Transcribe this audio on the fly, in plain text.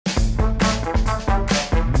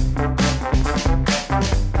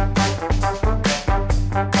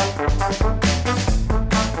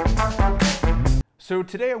So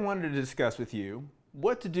today I wanted to discuss with you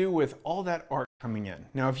what to do with all that art coming in.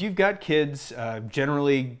 Now, if you've got kids,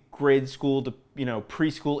 generally grade school to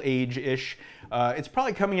preschool age-ish, it's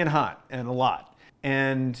probably coming in hot and a lot.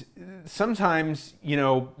 And sometimes,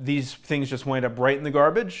 these things just wind up right in the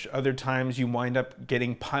garbage. Other times you wind up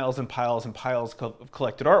getting piles and piles and piles of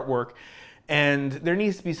collected artwork, and there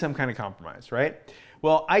needs to be some kind of compromise, right?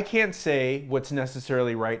 Well, I can't say what's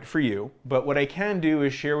necessarily right for you, but what I can do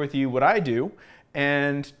is share with you what I do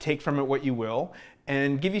and take from it what you will,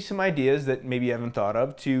 and give you some ideas that maybe you haven't thought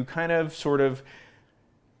of to kind of sort of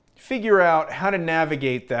figure out how to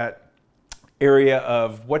navigate that area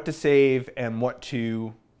of what to save and what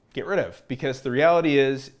to get rid of. Because the reality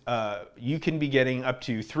is you can be getting up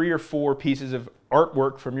to 3 or 4 pieces of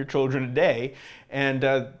artwork from your children a day, and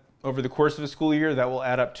over the course of a school year, that will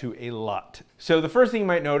add up to a lot. So the first thing you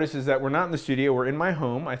might notice is that we're not in the studio, we're in my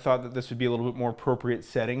home. I thought that this would be a little bit more appropriate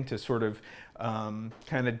setting to sort of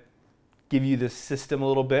kind of give you this system a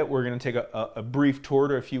little bit. We're going to take a brief tour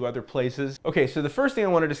to a few other places. Okay, so the first thing I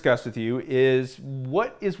want to discuss with you is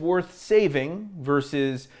what is worth saving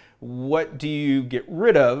versus what do you get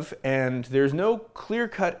rid of, and there's no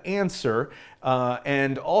clear-cut answer,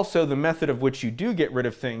 and also the method of which you do get rid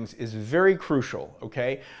of things is very crucial,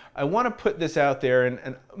 okay? I want to put this out there,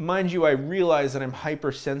 and mind you, I realize that I'm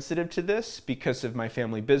hypersensitive to this because of my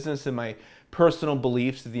family business and my personal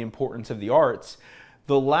beliefs of the importance of the arts.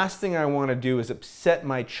 The last thing I want to do is upset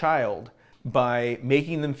my child by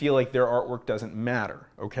making them feel like their artwork doesn't matter,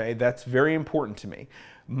 okay? That's very important to me.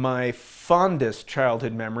 My fondest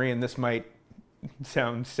childhood memory, and this might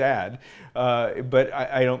sound sad, but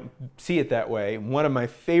I don't see it that way. One of my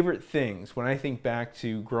favorite things when I think back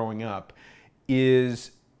to growing up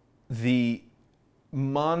is the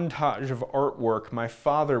montage of artwork my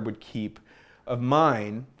father would keep of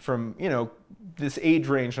mine from, this age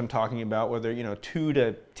range I'm talking about, whether, 2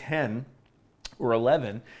 to 10 or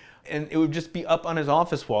 11. And it would just be up on his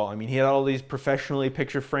office wall. I mean, he had all these professionally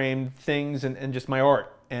picture framed things and just my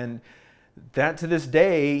art. And that to this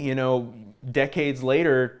day, decades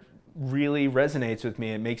later, really resonates with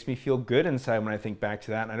me. It makes me feel good inside when I think back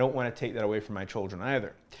to that. And I don't want to take that away from my children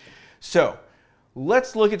either. So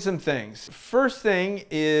let's look at some things. First thing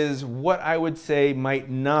is what I would say might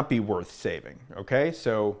not be worth saving. Okay,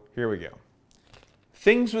 so here we go.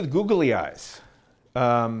 Things with googly eyes.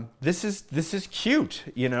 This is cute,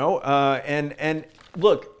 and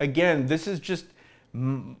look, again, this is just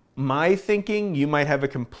my thinking. You might have a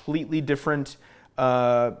completely different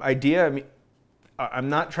idea. I mean, I'm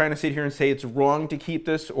not trying to sit here and say it's wrong to keep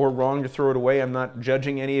this or wrong to throw it away. I'm not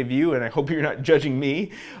judging any of you, and I hope you're not judging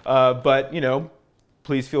me, but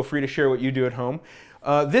please feel free to share what you do at home.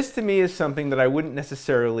 This to me is something that I wouldn't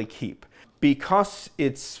necessarily keep because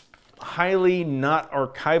it's highly not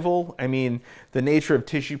archival. I mean, the nature of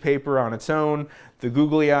tissue paper on its own, the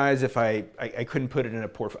googly eyes, if I couldn't put it in a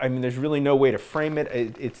portfolio. I mean, there's really no way to frame it.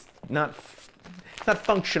 It's not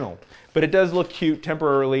functional, but it does look cute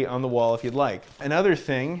temporarily on the wall if you'd like. Another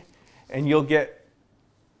thing, and you'll get,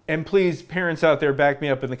 and please, parents out there, back me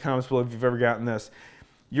up in the comments below if you've ever gotten this.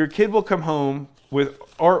 Your kid will come home with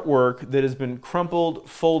artwork that has been crumpled,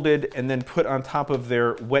 folded, and then put on top of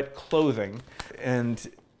their wet clothing.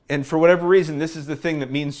 And for whatever reason, this is the thing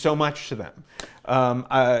that means so much to them.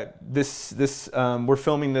 We're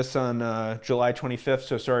filming this on July 25th,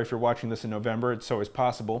 so sorry if you're watching this in November. It's always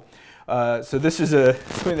possible. So this is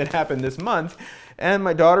something that happened this month, and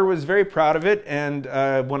my daughter was very proud of it. And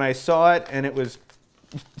when I saw it and it was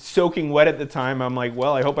soaking wet at the time, I'm like,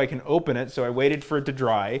 well, I hope I can open it. So I waited for it to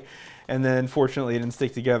dry, and then fortunately it didn't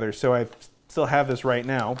stick together. So I still have this right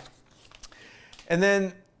now. And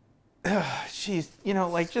then, geez,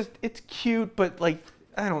 it's cute, but like,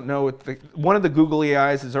 I don't know, one of the googly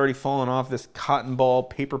eyes has already fallen off this cotton ball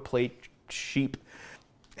paper plate sheep,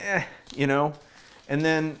 And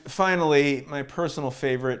then finally, my personal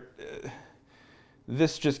favorite,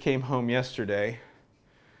 this just came home yesterday,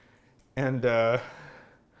 and yeah,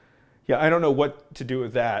 I don't know what to do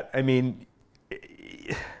with that. I mean,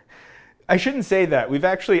 I shouldn't say that.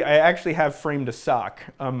 I actually have framed a sock.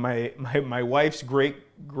 My wife's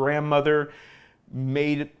great-grandmother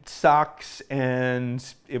made socks, and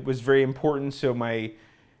it was very important, so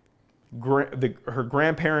her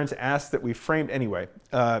grandparents asked that we framed. Anyway,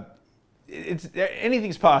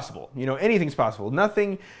 anything's possible. Anything's possible.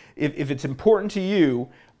 Nothing, if it's important to you,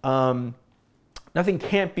 nothing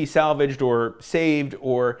can't be salvaged or saved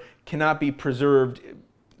or cannot be preserved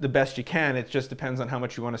the best you can. It just depends on how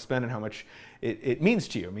much you want to spend and how much it means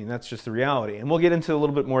to you. I mean, that's just the reality. And we'll get into a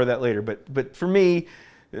little bit more of that later. But for me,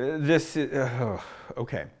 this is,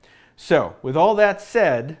 okay. So with all that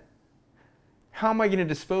said, how am I going to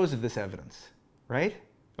dispose of this evidence, right?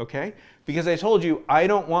 Okay? Because I told you I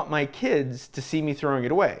don't want my kids to see me throwing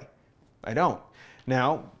it away. I don't.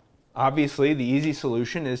 Now, obviously, the easy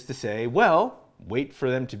solution is to say, well, wait for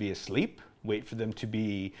them to be asleep, wait for them to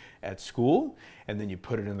be at school, and then you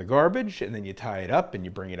put it in the garbage, and then you tie it up, and you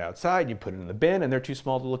bring it outside, and you put it in the bin, and they're too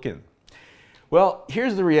small to look in. Well,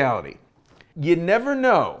 here's the reality. You never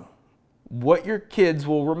know what your kids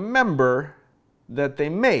will remember that they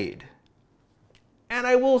made. And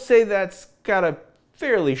I will say that's got a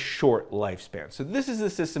fairly short lifespan. So this is the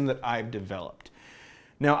system that I've developed.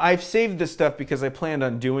 Now, I've saved this stuff because I planned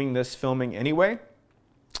on doing this filming anyway,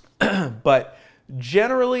 but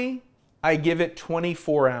generally, I give it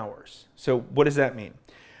 24 hours. So what does that mean?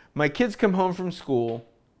 My kids come home from school,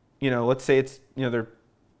 let's say it's,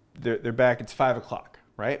 they're back, it's 5 o'clock,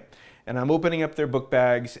 right? And I'm opening up their book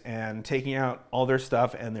bags and taking out all their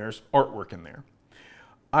stuff, and there's artwork in there.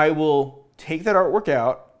 I will take that artwork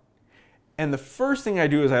out, and the first thing I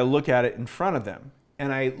do is I look at it in front of them.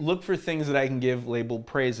 And I look for things that I can give labeled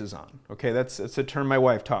praises on. Okay, that's a term my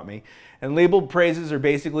wife taught me. And labeled praises are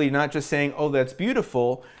basically not just saying, oh, that's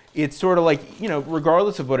beautiful. It's sort of like,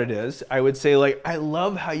 regardless of what it is, I would say like, I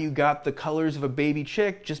love how you got the colors of a baby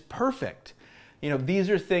chick just perfect. These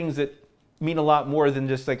are things that mean a lot more than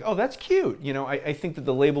just like, oh, that's cute. I think that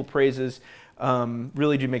the labeled praises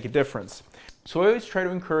really do make a difference. So I always try to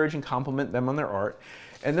encourage and compliment them on their art.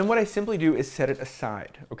 And then what I simply do is set it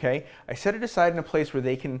aside, okay? I set it aside in a place where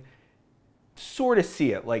they can sort of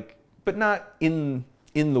see it, but not in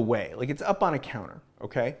the way. Like it's up on a counter,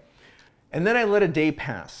 okay? And then I let a day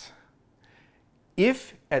pass.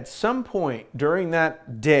 If at some point during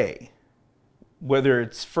that day, whether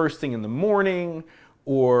it's first thing in the morning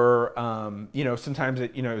or, sometimes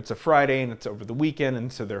it's a Friday and it's over the weekend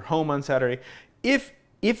and so they're home on Saturday, if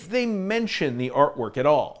they mention the artwork at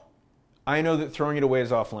all, I know that throwing it away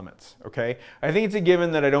is off limits, okay? I think it's a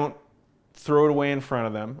given that I don't throw it away in front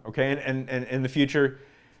of them, okay? And in the future,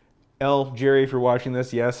 Jerry, if you're watching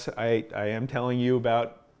this, yes, I am telling you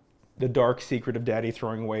about the dark secret of Daddy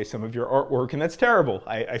throwing away some of your artwork, and that's terrible.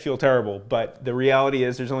 I feel terrible, but the reality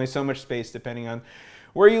is there's only so much space depending on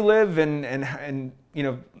where you live and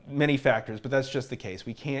many factors, but that's just the case.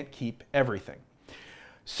 We can't keep everything.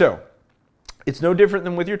 So, it's no different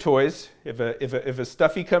than with your toys. If a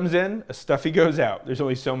stuffy comes in, a stuffy goes out. There's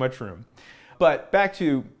only so much room. But back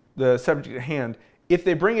to the subject at hand, if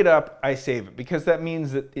they bring it up, I save it because that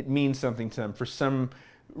means that it means something to them for some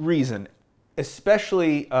reason.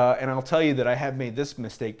 Especially, and I'll tell you that I have made this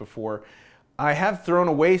mistake before, I have thrown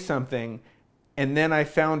away something and then I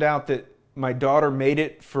found out that my daughter made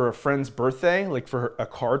it for a friend's birthday, like for a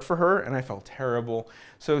card for her, and I felt terrible.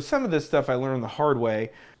 So some of this stuff I learned the hard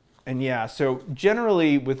way. And yeah, so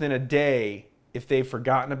generally within a day, if they've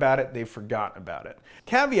forgotten about it, they've forgotten about it.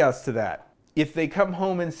 Caveats to that. If they come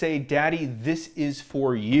home and say, Daddy, this is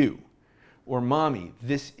for you, or Mommy,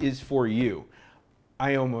 this is for you,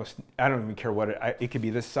 I don't even care what it could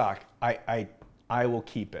be this sock, I will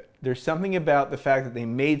keep it. There's something about the fact that they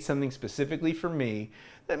made something specifically for me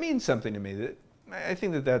that means something to me. That I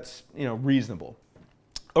think that that's, reasonable.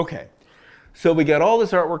 Okay, so we got all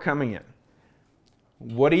this artwork coming in.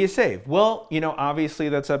 What do you save? Well, obviously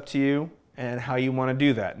that's up to you and how you want to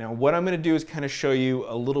do that. Now, what I'm going to do is kind of show you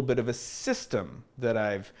a little bit of a system that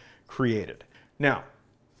I've created. Now,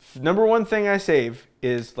 number one thing I save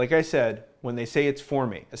is, like I said, when they say it's for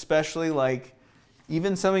me, especially like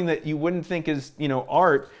even something that you wouldn't think is,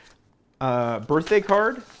 art, birthday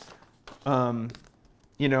card,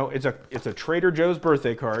 it's a Trader Joe's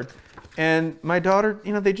birthday card, and my daughter,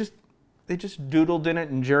 they just doodled in it,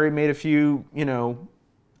 and Jerry made a few,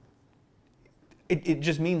 it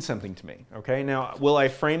just means something to me, okay? Now, will I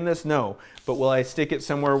frame this? No. But will I stick it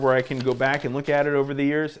somewhere where I can go back and look at it over the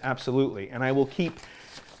years? Absolutely. And I will keep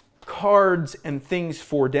cards and things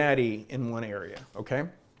for Daddy in one area, okay?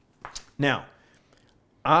 Now,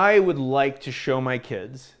 I would like to show my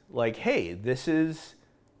kids, like, hey, this is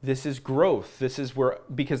growth. This is where,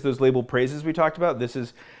 because those labeled praises we talked about, this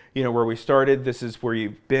is, where we started, this is where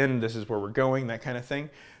you've been, this is where we're going, that kind of thing.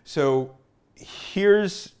 So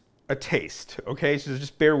here's a taste, okay? So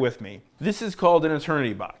just bear with me. This is called an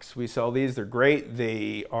eternity box. We sell these, they're great.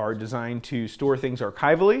 They are designed to store things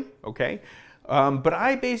archivally, okay? But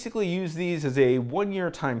I basically use these as a one-year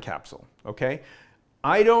time capsule, okay?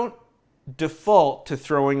 I don't default to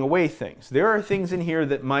throwing away things. There are things in here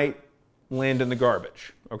that might land in the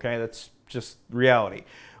garbage, okay? That's just reality.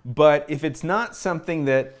 But if it's not something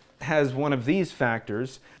that has one of these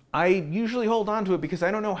factors, I usually hold on to it because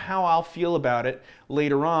I don't know how I'll feel about it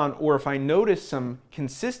later on, or if I notice some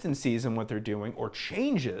consistencies in what they're doing or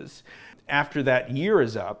changes, after that year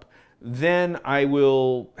is up, then I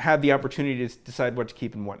will have the opportunity to decide what to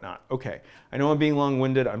keep and what not. Okay, I know I'm being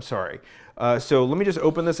long-winded, I'm sorry. So let me just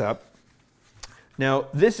open this up. Now,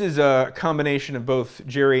 this is a combination of both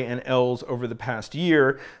Jerry and Elle's over the past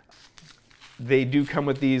year. They do come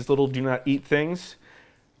with these little do not eat things.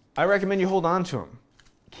 I recommend you hold on to them.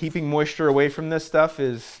 Keeping moisture away from this stuff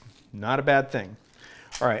is not a bad thing.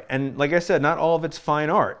 All right, and like I said, not all of it's fine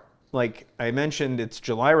art. Like I mentioned, it's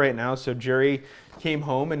July right now, so Jerry came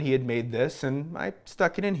home and he had made this, and I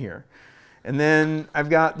stuck it in here. And then I've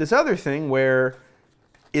got this other thing where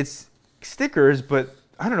it's stickers, but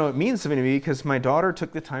I don't know, it means something to me because my daughter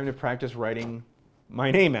took the time to practice writing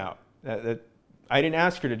my name out. I didn't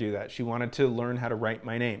ask her to do that. She wanted to learn how to write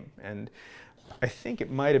my name. And I think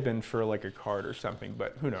it might have been for like a card or something,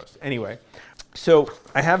 but who knows. Anyway, so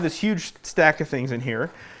I have this huge stack of things in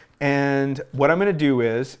here. And what I'm going to do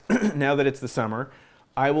is, now that it's the summer,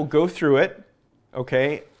 I will go through it,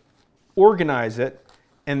 okay, organize it,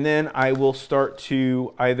 and then I will start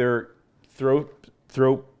to either throw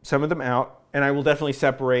some of them out, and I will definitely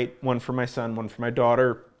separate one for my son, one for my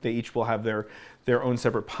daughter. They each will have their own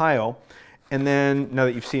separate pile. And then, now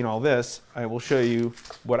that you've seen all this, I will show you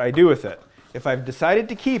what I do with it. If I've decided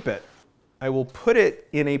to keep it, I will put it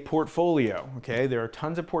in a portfolio, okay? There are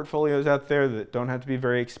tons of portfolios out there that don't have to be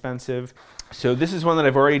very expensive. So this is one that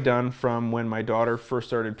I've already done from when my daughter first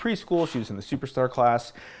started preschool. She was in the Superstar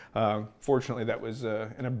class. Fortunately, that was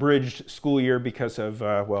an abridged school year because of,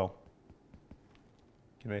 well,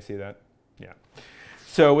 can I see that? Yeah.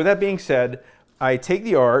 So with that being said, I take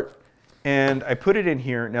the art and I put it in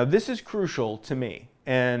here. Now this is crucial to me,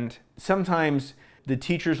 and sometimes the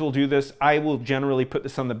teachers will do this. I will generally put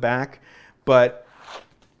this on the back, but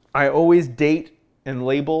I always date and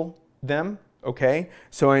label them, okay?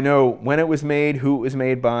 So I know when it was made, who it was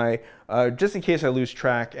made by, just in case I lose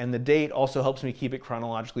track, and the date also helps me keep it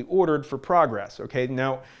chronologically ordered for progress, okay?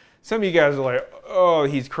 Now, some of you guys are like, oh,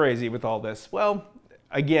 he's crazy with all this. Well,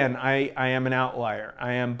 again, I am an outlier.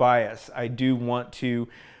 I am biased. I do want to,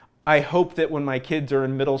 I hope that when my kids are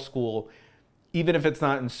in middle school, even if it's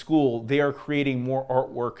not in school, they are creating more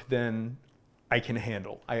artwork than I can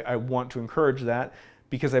handle. I want to encourage that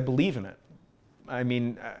because I believe in it. I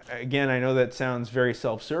mean, again, I know that sounds very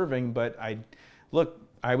self-serving, but look,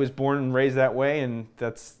 I was born and raised that way, and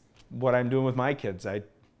that's what I'm doing with my kids. I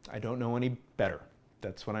don't know any better.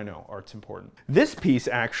 That's what I know. Art's important. This piece,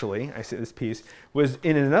 actually, I say this piece, was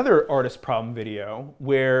in another artist problem video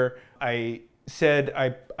where I said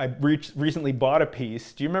I recently bought a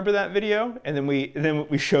piece. Do you remember that video? And then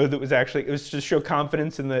we showed that it was to show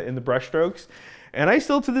confidence in the brush strokes. And I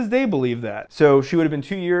still to this day believe that. So she would have been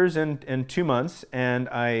 2 years and 2 months, and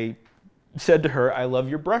I said to her, I love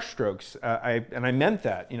your brush strokes. And I meant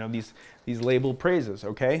that, you know, these labeled praises,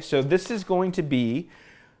 okay? So this is going to be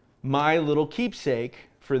my little keepsake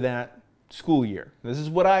for that school year. This is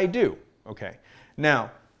what I do, okay?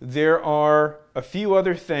 Now, there are a few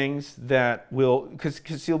other things that will,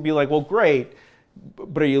 because you'll be like, well, great,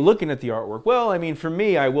 but are you looking at the artwork? Well, I mean, for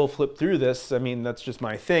me, I will flip through this. I mean, that's just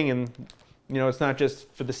my thing, and you know, it's not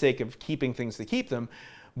just for the sake of keeping things to keep them,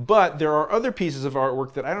 but there are other pieces of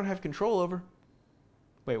artwork that I don't have control over.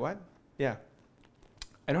 Wait, what? Yeah,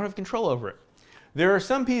 I don't have control over it. There are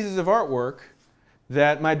some pieces of artwork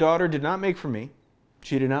that my daughter did not make for me.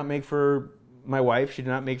 She did not make for my wife. She did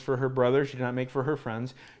not make for her brother. She did not make for her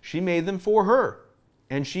friends. She made them for her.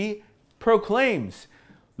 And she proclaims,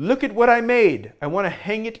 look at what I made. I want to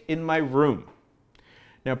hang it in my room.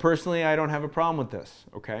 Now, personally, I don't have a problem with this,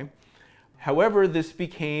 okay? However, this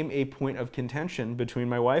became a point of contention between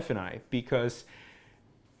my wife and I because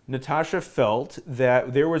Natasha felt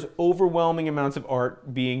that there was overwhelming amounts of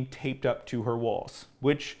art being taped up to her walls,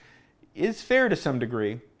 which is fair to some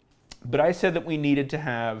degree, but I said that we needed to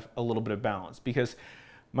have a little bit of balance because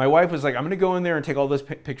my wife was like, I'm going to go in there and take all those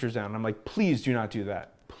pictures down. And I'm like, please do not do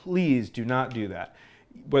that. Please do not do that.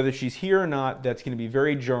 Whether she's here or not, that's going to be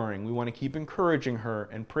very jarring. We want to keep encouraging her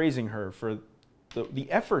and praising her for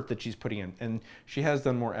the effort that she's putting in, and she has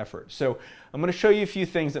done more effort. So I'm going to show you a few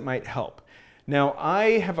things that might help. Now,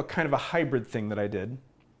 I have a kind of a hybrid thing that I did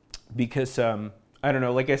because I don't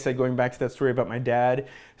know, like I said, going back to that story about my dad,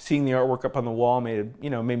 seeing the artwork up on the wall made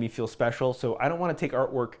me feel special. So I don't want to take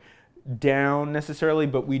artwork down necessarily,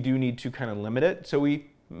 but we do need to kind of limit it. So we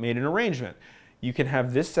made an arrangement. You can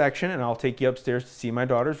have this section, and I'll take you upstairs to see my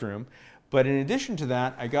daughter's room. But in addition to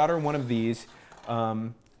that, I got her one of these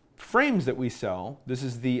frames that we sell. This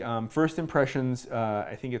is the First Impressions,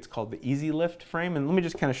 I think it's called the Easy Lift frame. And let me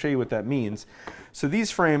just kind of show you what that means. So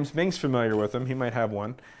these frames, Ming's familiar with them. He might have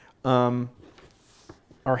one.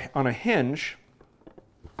 Are on a hinge,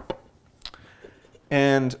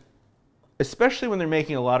 And especially when they're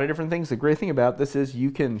making a lot of different things, the great thing about this is you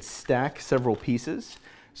can stack several pieces.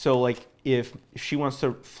 So like if she wants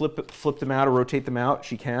to flip them out or rotate them out,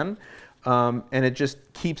 she can. And it just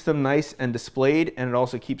keeps them nice and displayed, and it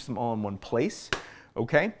also keeps them all in one place.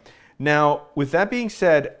 Okay. Now, with that being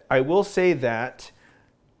said, I will say that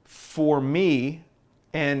for me,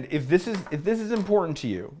 and if this is important to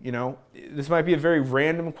you, you know, this might be a very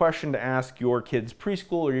random question to ask your kids'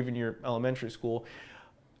 preschool or even your elementary school.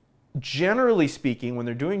 Generally speaking, when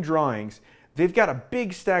they're doing drawings, they've got a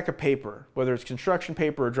big stack of paper, whether it's construction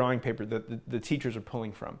paper or drawing paper that the teachers are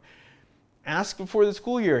pulling from. Ask before the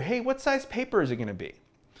school year, hey, what size paper is it going to be?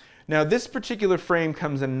 Now, this particular frame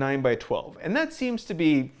comes in 9 by 12, and that seems to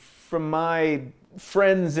be, from my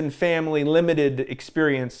friends and family limited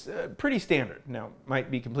experience, pretty standard. Now, it might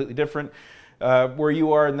be completely different where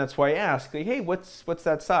you are, and that's why I ask, like, hey, what's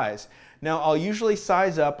that size? Now, I'll usually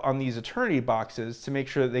size up on these eternity boxes to make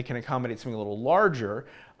sure that they can accommodate something a little larger,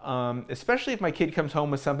 especially if my kid comes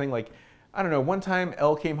home with something like, I don't know, one time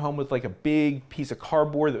Elle came home with like a big piece of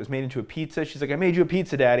cardboard that was made into a pizza. She's like, I made you a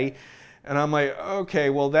pizza, Daddy. And I'm like, okay,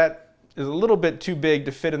 well, that is a little bit too big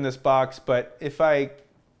to fit in this box, but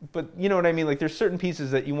you know what I mean? Like, there's certain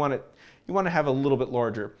pieces that you want to have a little bit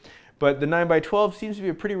larger. But the 9 by 12 seems to be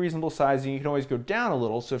a pretty reasonable size, and you can always go down a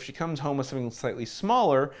little. So if she comes home with something slightly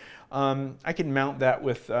smaller, I can mount that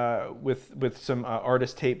with some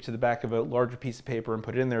artist tape to the back of a larger piece of paper and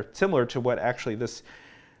put it in there, similar to what actually this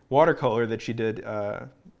watercolor that she did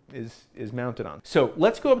is mounted on. So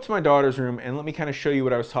let's go up to my daughter's room and let me kind of show you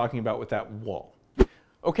what I was talking about with that wall.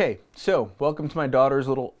 Okay, so welcome to my daughter's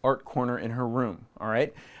little art corner in her room, all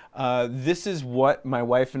right? This is what my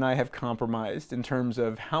wife and I have compromised in terms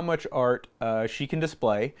of how much art she can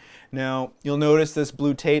display. Now, you'll notice this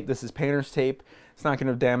blue tape, this is painter's tape. It's not going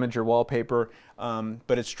to damage your wallpaper,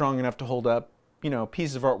 but it's strong enough to hold up, you know,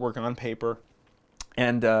 pieces of artwork on paper,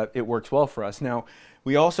 and it works well for us. Now,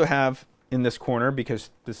 we also have in this corner, because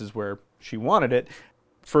this is where she wanted it,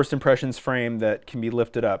 first impressions frame that can be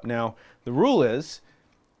lifted up. Now, the rule is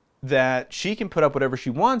that she can put up whatever she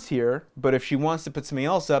wants here, but if she wants to put something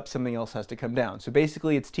else up, something else has to come down. So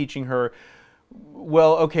basically it's teaching her,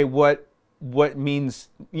 well, okay, what means,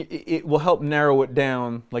 it will help narrow it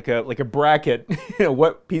down like a bracket, you know,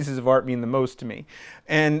 what pieces of art mean the most to me.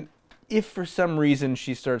 And if for some reason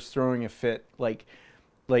she starts throwing a fit, like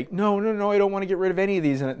no, I don't want to get rid of any of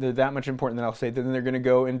these, and they're that much important, then I'll say, then they're going to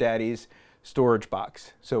go in Daddy's storage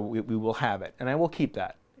box. So we will have it, and I will keep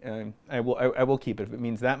that. I will keep it if it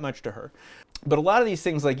means that much to her. But a lot of these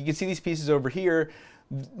things, like you can see these pieces over here,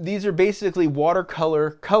 these are basically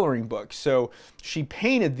watercolor coloring books. So she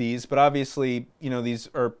painted these, but obviously, you know, these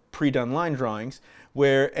are pre-done line drawings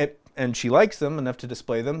and she likes them enough to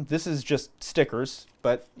display them. This is just stickers,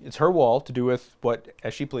 but it's her wall to do with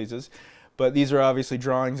as she pleases. But these are obviously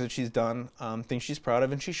drawings that she's done, things she's proud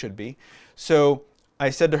of, and she should be. So I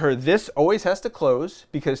said to her, this always has to close,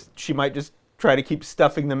 because she might just try to keep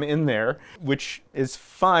stuffing them in there, which is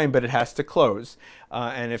fine, but it has to close.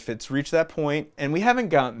 And if it's reached that point, and we haven't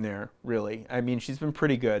gotten there, really. I mean, she's been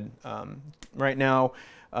pretty good. Right now,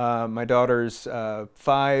 my daughter's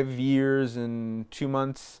 5 years and 2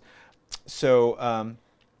 months. So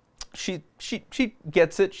she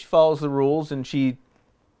gets it, she follows the rules, and we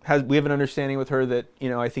have an understanding with her that, you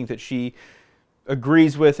know, I think that she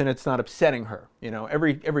agrees with, and it's not upsetting her. You know,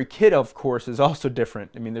 every kid, of course, is also different.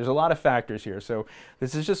 I mean, there's a lot of factors here. So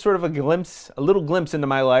this is just sort of a little glimpse into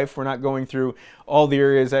my life. We're not going through all the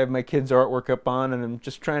areas I have my kids' artwork up on, and I'm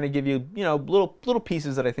just trying to give you, you know, little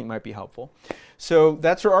pieces that I think might be helpful. So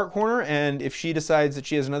that's her art corner, and if she decides that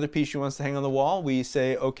she has another piece she wants to hang on the wall, we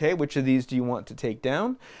say, okay, which of these do you want to take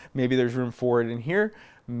down? Maybe there's room for it in here.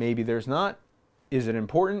 Maybe there's not. Is it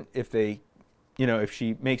important? If if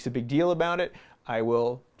she makes a big deal about it, I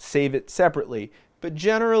will save it separately. But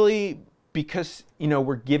generally, because, you know,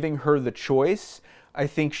 we're giving her the choice, I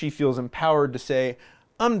think she feels empowered to say,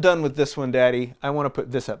 I'm done with this one, Daddy. I want to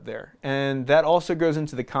put this up there. And that also goes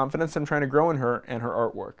into the confidence I'm trying to grow in her and her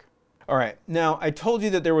artwork. All right, now I told you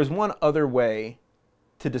that there was one other way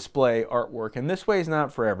to display artwork, and this way is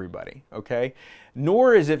not for everybody, okay?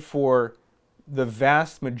 Nor is it for the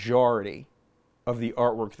vast majority of the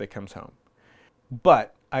artwork that comes home.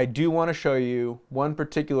 But I do want to show you one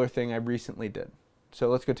particular thing I recently did. So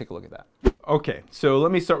let's go take a look at that. Okay, so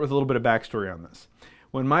let me start with a little bit of backstory on this.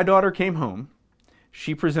 When my daughter came home,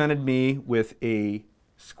 she presented me with a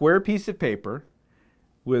square piece of paper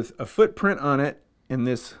with a footprint on it and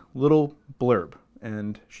this little blurb,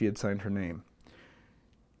 and she had signed her name.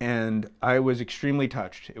 And I was extremely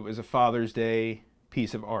touched. It was a Father's Day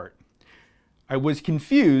piece of art. I was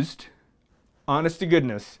confused honest to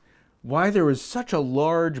goodness, why there was such a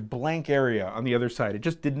large blank area on the other side. It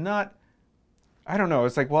just did not, I don't know,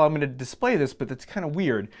 it's like, well, I'm going to display this, but that's kind of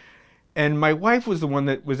weird. And my wife was the one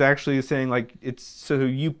that was actually saying, like, it's so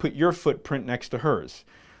you put your footprint next to hers.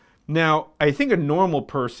 Now, I think a normal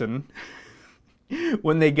person,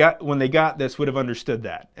 when they got this, would have understood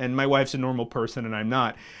that. And my wife's a normal person, and I'm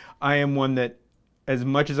not. I am one that, as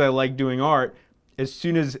much as I like doing art, as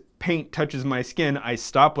soon as paint touches my skin, I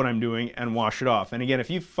stop what I'm doing and wash it off. And again, if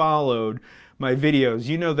you followed my videos,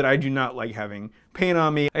 you know that I do not like having paint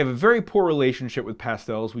on me. I have a very poor relationship with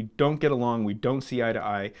pastels. We don't get along. We don't see eye to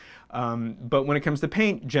eye. But when it comes to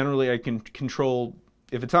paint, generally I can control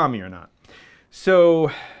if it's on me or not.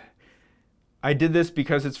 So I did this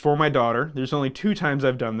because it's for my daughter. There's only 2 times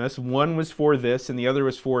I've done this. One was for this, and the other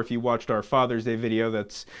was for, if you watched our Father's Day video,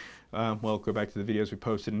 that's, well, go back to the videos we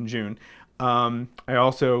posted in June. I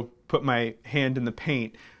also put my hand in the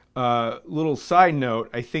paint. Little side note,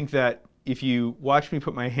 I think that if you watch me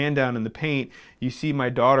put my hand down in the paint, you see my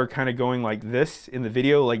daughter kind of going like this in the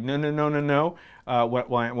video, like no, no, no, no, no,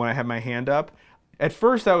 when I have my hand up. At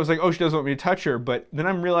first I was like, oh, she doesn't want me to touch her, but then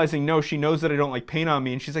I'm realizing, no, she knows that I don't like paint on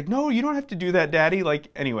me, and she's like, no, you don't have to do that, Daddy. Like,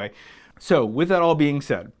 anyway. So with that all being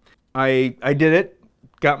said, I did it,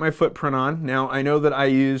 got my footprint on. Now I know that I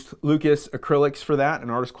used Lucas acrylics for that,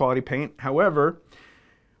 and artist quality paint. However,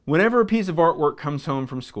 whenever a piece of artwork comes home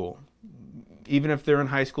from school, even if they're in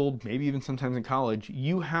high school, maybe even sometimes in college,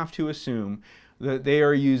 you have to assume that they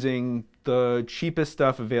are using the cheapest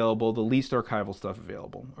stuff available, the least archival stuff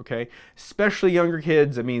available, okay? Especially younger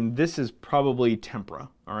kids. I mean, this is probably tempera,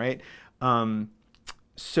 all right?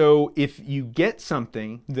 So if you get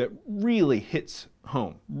something that really hits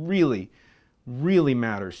home, really, really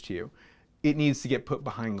matters to you, it needs to get put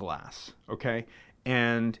behind glass, okay?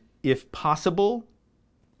 And if possible,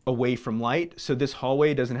 away from light. So this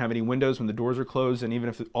hallway doesn't have any windows when the doors are closed, and even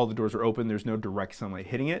if all the doors are open, there's no direct sunlight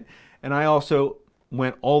hitting it. And I also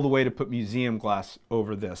went all the way to put museum glass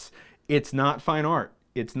over this. It's not fine art.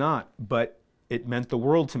 It's not, but it meant the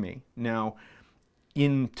world to me. Now,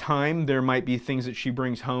 in time, there might be things that she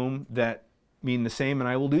brings home that mean the same, and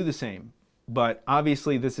I will do the same. But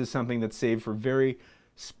obviously, this is something that's saved for very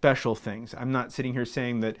special things. I'm not sitting here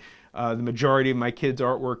saying that the majority of my kids'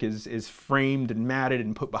 artwork is framed and matted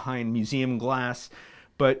and put behind museum glass,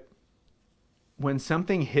 but when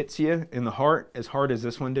something hits you in the heart, as hard as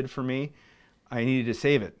this one did for me, I needed to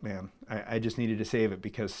save it, man. I just needed to save it,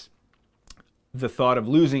 because the thought of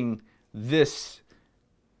losing this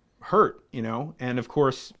hurt, you know? And of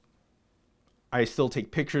course, I still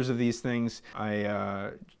take pictures of these things.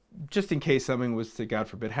 Just in case something was to, God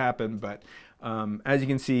forbid, happen. But as you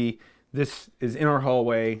can see, this is in our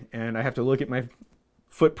hallway, and I have to look at my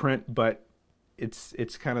footprint, but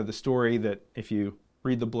it's kind of the story that, if you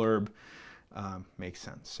read the blurb, makes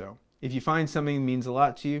sense. So if you find something that means a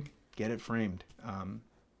lot to you, get it framed.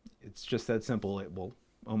 It's just that simple. It will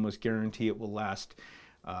almost guarantee it will last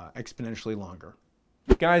exponentially longer.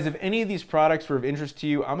 Guys, if any of these products were of interest to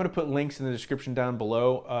you, I'm going to put links in the description down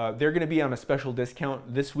below. They're going to be on a special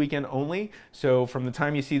discount this weekend only. So from the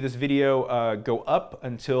time you see this video go up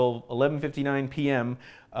until 11:59 p.m.,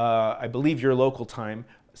 I believe your local time,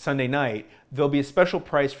 Sunday night, there'll be a special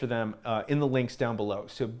price for them in the links down below.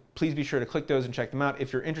 So please be sure to click those and check them out.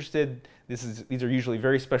 If you're interested, these are usually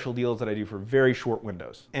very special deals that I do for very short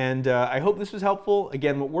windows. And I hope this was helpful.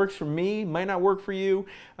 Again, what works for me might not work for you.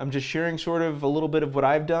 I'm just sharing sort of a little bit of what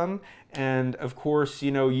I've done. And of course,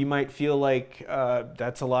 you know, you might feel like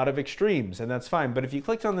that's a lot of extremes, and that's fine. But if you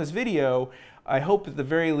clicked on this video, I hope at the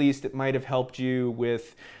very least it might have helped you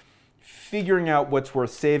with figuring out what's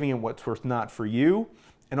worth saving and what's worth not for you.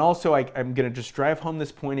 And also, I'm going to just drive home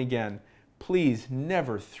this point again. Please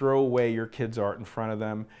never throw away your kids' art in front of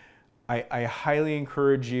them. I highly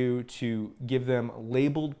encourage you to give them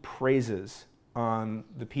labeled praises on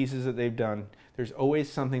the pieces that they've done. There's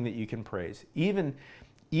always something that you can praise. Even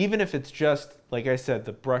if it's just, like I said,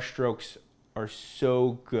 the brush strokes are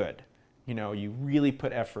so good. You know, you really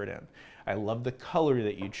put effort in. I love the color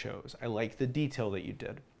that you chose. I like the detail that you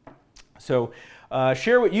did. So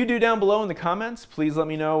share what you do down below in the comments. Please let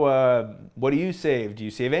me know, what do you save? Do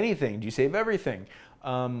you save anything? Do you save everything?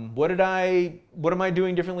 What am I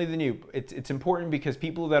doing differently than you? It's important, because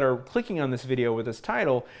people that are clicking on this video with this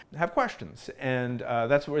title have questions, and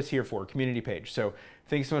that's what it's here for, community page. So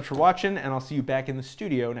thanks so much for watching, and I'll see you back in the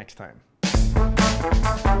studio next time.